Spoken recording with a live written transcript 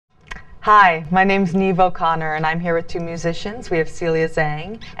Hi, my name's Neve O'Connor, and I'm here with two musicians. We have Celia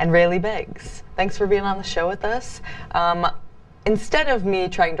Zhang and Raley Biggs. Thanks for being on the show with us. Instead of me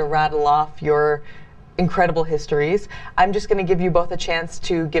trying to rattle off your incredible histories, I'm just going to give you both a chance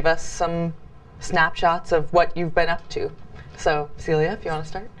to give us some snapshots of what you've been up to. So, Celia, if you want to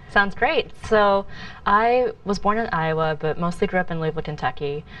start. Sounds great. So I was born in Iowa, but mostly grew up in Louisville,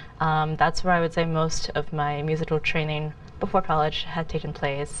 Kentucky. That's where I would say most of my musical training before college had taken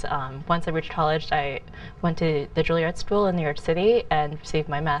place. Once I reached college, I went to the Juilliard School in New York City and received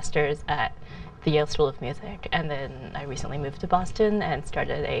my master's at the Yale School of Music. And then I recently moved to Boston and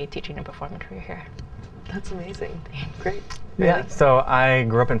started a teaching and performing career here. That's amazing. Great. Yeah, Really? so I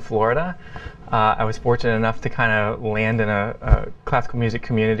grew up in Florida. I was fortunate enough to kind of land in a classical music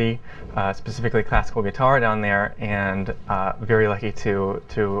community, specifically classical guitar down there, and very lucky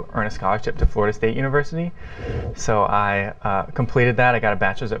to earn a scholarship to Florida State University. So I completed that. I got a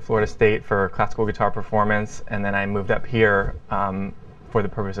bachelor's at Florida State for classical guitar performance, and then I moved up here for the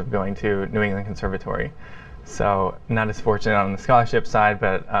purpose of going to New England Conservatory. So not as fortunate on the scholarship side,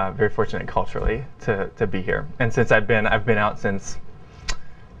 but very fortunate culturally to be here. And since I've been out since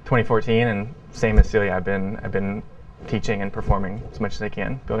 2014, and same as Celia, I've been teaching and performing as much as I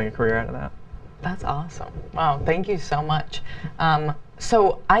can, building a career out of that. That's awesome. Wow, thank you so much.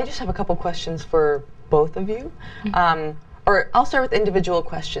 So I just have a couple questions for both of you. Or I'll start with individual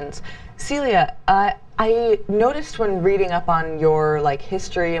questions. Celia, I noticed when reading up on your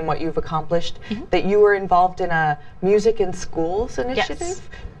history and what you've accomplished that you were involved in a Music in Schools initiative. Yes.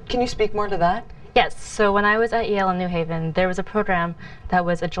 Can you speak more to that? Yes, so when I was at Yale in New Haven, there was a program that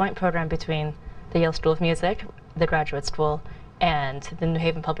was a joint program between the Yale School of Music, the graduate school, and the New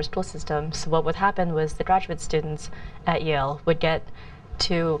Haven public school system. So what would happen was the graduate students at Yale would get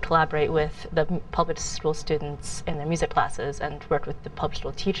to collaborate with the public school students in their music classes and work with the public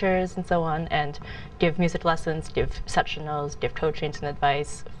school teachers and so on, and give music lessons, give sectionals, give coaching and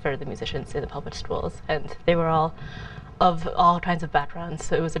advice for the musicians in the public schools. And they were all of all kinds of backgrounds,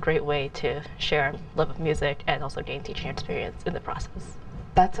 so it was a great way to share love of music and also gain teaching experience in the process.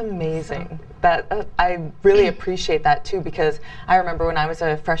 That's amazing. That I really appreciate that too, because I remember when I was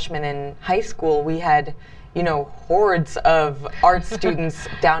a freshman in high school, we had, hordes of art students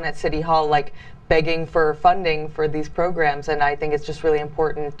down at City Hall, begging for funding for these programs, and I think it's just really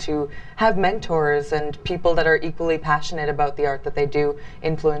important to have mentors and people that are equally passionate about the art that they do,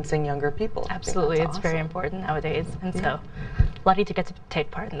 influencing younger people. Absolutely, it's awesome. very important nowadays, and so lucky to get to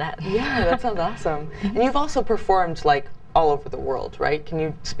take part in that. Yeah, that sounds awesome. And you've also performed all over the world, right? Can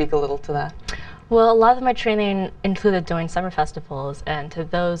you speak a little to that? Well, a lot of my training included doing summer festivals, and to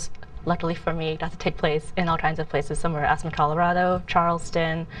those, luckily for me, got to take place in all kinds of places. Some were Aspen, Colorado,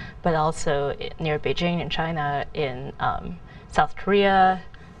 Charleston, but also near Beijing in China, in South Korea,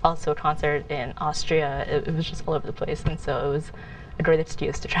 also a concert in Austria. It was just all over the place, and so it was a great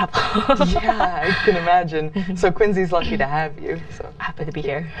excuse to travel. Yeah, I can imagine. So Quincy's lucky to have you. So happy to be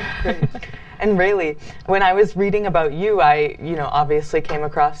here. Great. And Raley, when I was reading about you, I obviously came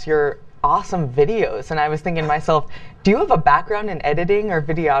across your awesome videos, and I was thinking to myself, do you have a background in editing or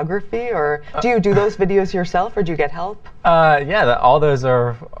videography, or do you do those videos yourself, or do you get help? Yeah, all those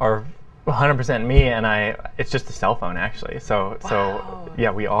are 100% me, and it's just a cell phone actually. So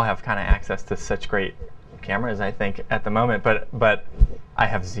yeah, we all have kind of access to such great cameras, I think, at the moment, but I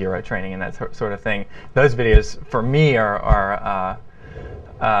have zero training in that sort of thing. Those videos for me are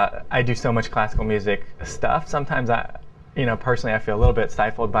I do so much classical music stuff. Sometimes personally I feel a little bit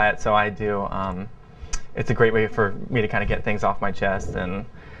stifled by it, so I do it's a great way for me to kind of get things off my chest, and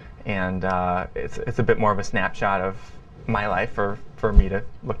it's a bit more of a snapshot of my life for me to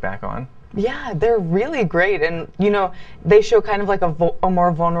look back on. Yeah, they're really great, and they show kind of a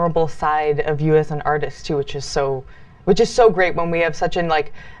more vulnerable side of you as an artist too, which is so great when we have such an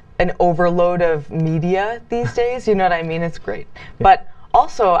overload of media these days. You know what I mean? It's great. Yeah. But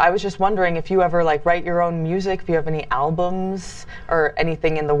also, I was just wondering if you ever write your own music, if you have any albums or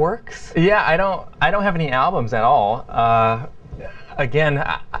anything in the works. Yeah, I don't have any albums at all. Again,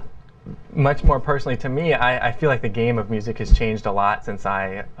 much more personally to me, I feel like the game of music has changed a lot since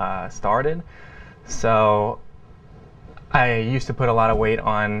I started. So I used to put a lot of weight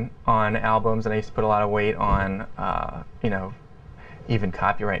on albums, and I used to put a lot of weight on even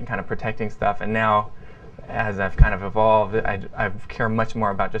copyright and kind of protecting stuff. And now, as I've kind of evolved, I care much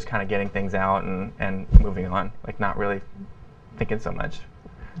more about just kind of getting things out and moving on, not really thinking so much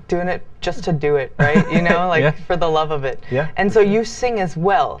doing it just to do it, right? You know, like Yeah. for the love of it. Yeah. And so you sing as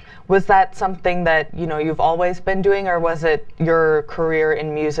well. Was that something that, you know, you've always been doing, or was it your career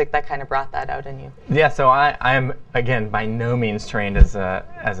in music that kind of brought that out in you? Yeah, so I am, again, by no means trained as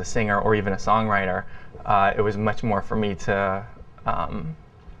a singer or even a songwriter. It was much more for me to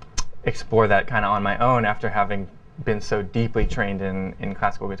explore that kind of on my own after having been so deeply trained in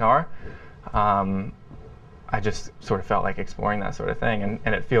classical guitar. I just sort of felt like exploring that sort of thing,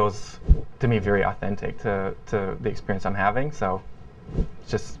 and it feels to me very authentic to the experience I'm having. So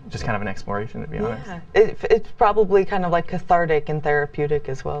it's just kind of an exploration, to be honest. Yeah, it's probably kind of like cathartic and therapeutic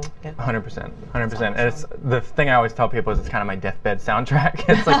as well. Yeah. 100%, 100%. And it's the thing I always tell people is it's kind of my deathbed soundtrack.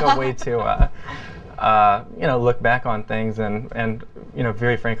 It's like a way to you know, look back on things, and you know,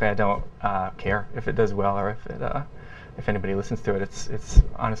 very frankly, I don't care if it does well or if anybody listens to it. It's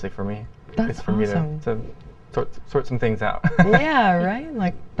honestly for me. That's it's for me to sort some things out. Yeah, right?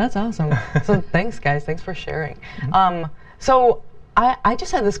 Like, that's awesome. So thanks, guys. Thanks for sharing. So I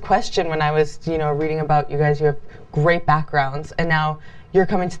just had this question when I was, you know, reading about you guys. You have great backgrounds, and now you're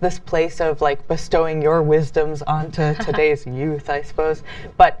coming to this place of, like, bestowing your wisdoms onto today's youth, I suppose.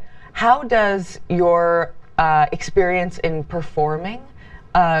 But how does your experience in performing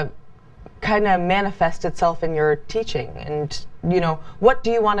kind of manifest itself in your teaching? And, you know, what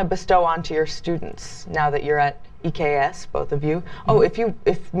do you want to bestow onto your students now that you're at EKS, both of you? Oh,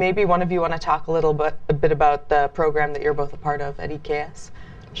 if maybe one of you want to talk a bit about the program that you're both a part of at EKS.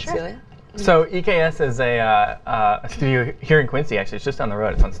 Sure. Celia? So EKS is a studio here in Quincy. Actually, it's just down the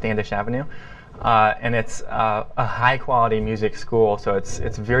road. It's on Standish Avenue, and it's a high-quality music school. So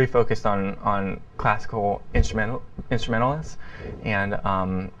it's very focused on classical instrumentalists,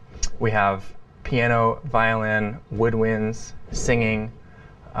 and we have piano, violin, woodwinds, singing,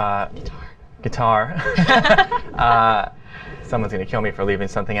 guitar. Someone's going to kill me for leaving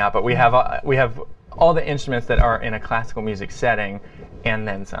something out, but we have all the instruments that are in a classical music setting, and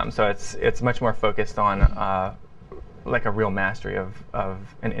then some. So it's much more focused on like a real mastery of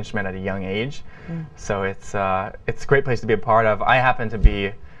an instrument at a young age. So it's a great place to be a part of.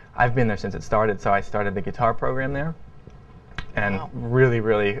 I've been there since it started, so I started the guitar program there, and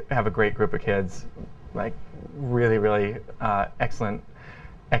really have a great group of kids, like really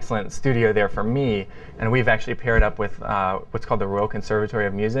excellent studio there for me. And we've actually paired up with what's called the Royal Conservatory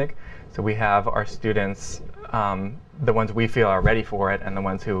of Music. So we have our students, the ones we feel are ready for it and the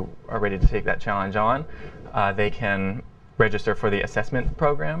ones who are ready to take that challenge on, they can register for the assessment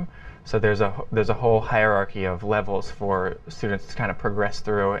program. So there's a whole hierarchy of levels for students to kind of progress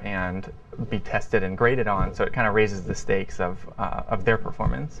through and be tested and graded on. So it kind of raises the stakes of their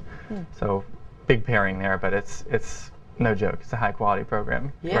performance. So big pairing there, but it's no joke. It's a high quality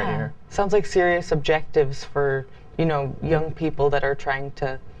program right here. Sounds like serious objectives for, you know, young people that are trying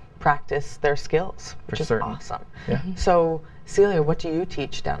to practice their skills, which is awesome. Yeah. So Celia, what do you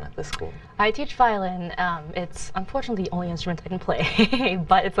teach down at the school? I teach violin. It's unfortunately the only instrument I can play,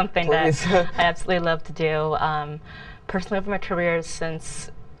 but it's something that I absolutely love to do. Personally, over my career, since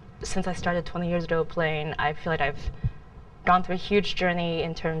I started 20 years ago playing, I feel like I've gone through a huge journey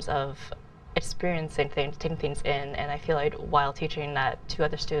in terms of experiencing things, taking things in, and I feel like while teaching that to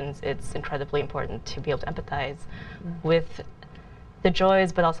other students, it's incredibly important to be able to empathize with the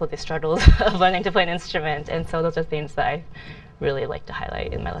joys, but also the struggles of learning to play an instrument. And so those are things that I really like to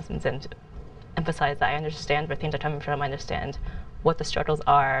highlight in my lessons and emphasize that I understand where things are coming from, I understand what the struggles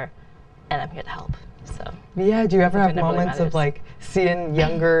are, and I'm here to help. So yeah, do you ever have moments of like seeing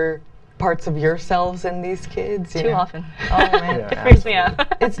younger parts of yourselves in these kids? Too often. Oh man, it freaks me out.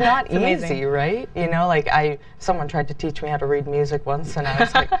 It's not easy, amazing. Right? You know, like someone tried to teach me how to read music once, and I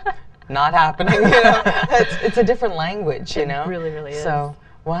was like, not happening. You know, it's a different language. You know, it really is. So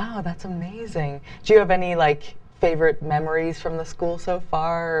wow, that's amazing. Do you have any like favorite memories from the school so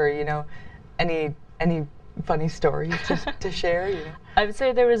far, or you know, any funny stories to share? You know? I would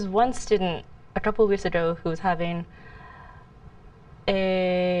say there was one student a couple of weeks ago who was having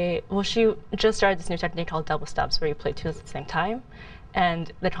she just started this new technique called double stops, where you play two at the same time,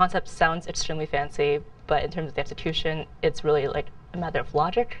 and the concept sounds extremely fancy, but in terms of the execution, it's really like a matter of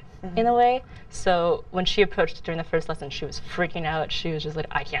logic in a way. So when she approached during the first lesson, she was freaking out. She was just like,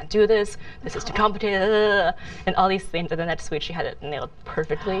 I can't do this. This is too complicated, and all these things. And then next week, she had it nailed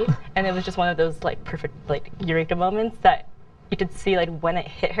perfectly, and it was just one of those like perfect like eureka moments that you could see like when it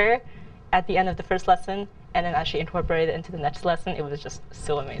hit her at the end of the first lesson, and then as she incorporated it into the next lesson, it was just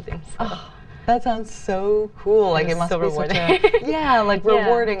so amazing. So. Oh, that sounds so cool. Like it must so be rewarding. such a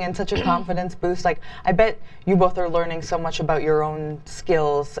rewarding and such a confidence boost. Like I bet you both are learning so much about your own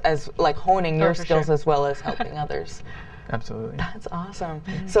skills as like honing your skills as well as helping others. Absolutely. That's awesome.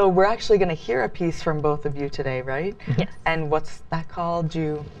 So we're actually going to hear a piece from both of you today, right? Yes. And what's that called? Do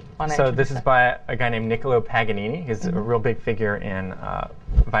you want to So this is by a guy named Niccolo Paganini. He's a real big figure in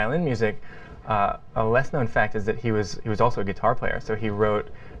violin music. A less known fact is that he was also a guitar player. So he wrote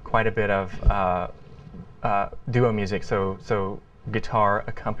quite a bit of duo music. So guitar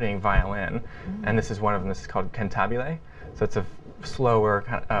accompanying violin, and this is one of them. This is called Cantabile. So it's a slower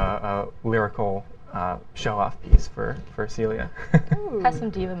kind of lyrical show-off piece for Celia. Has some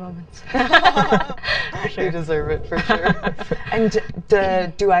diva moments. For sure. You deserve it, for sure. And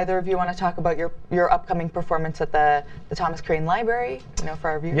do either of you want to talk about your upcoming performance at the Thomas Crane Library, for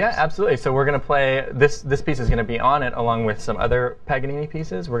our viewers? Yeah, absolutely. So we're going to play, this piece is going to be on it along with some other Paganini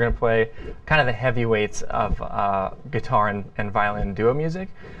pieces. We're going to play kind of the heavyweights of guitar and violin duo music.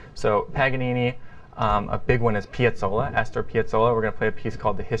 So Paganini, a big one is Piazzolla, Astor Piazzolla. We're going to play a piece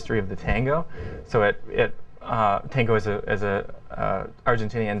called The History of the Tango. So tango is a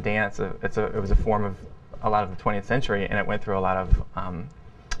Argentinian dance. It was a form of a lot of the 20th century, and it went through a lot of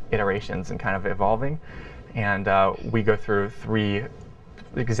iterations and kind of evolving. And we go through 3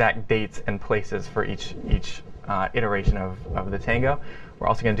 exact dates and places for each iteration of the tango. We're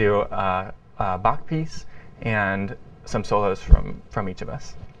also going to do a Bach piece and some solos from each of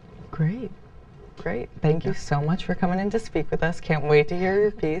us. Great. Great. Thank you so much for coming in to speak with us. Can't wait to hear your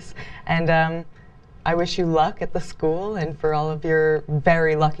piece. And I wish you luck at the school and for all of your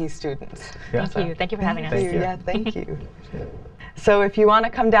very lucky students. Yeah. Thank you. Thank you for having us. Thank you. Yeah, thank you. So if you want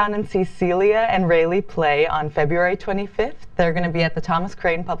to come down and see Celia and Raley play on February 25th, they're going to be at the Thomas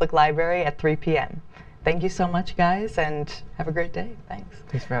Crane Public Library at 3 p.m. Thank you so much, guys, and have a great day. Thanks.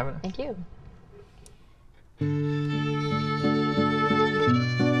 Thanks for having us. Thank you.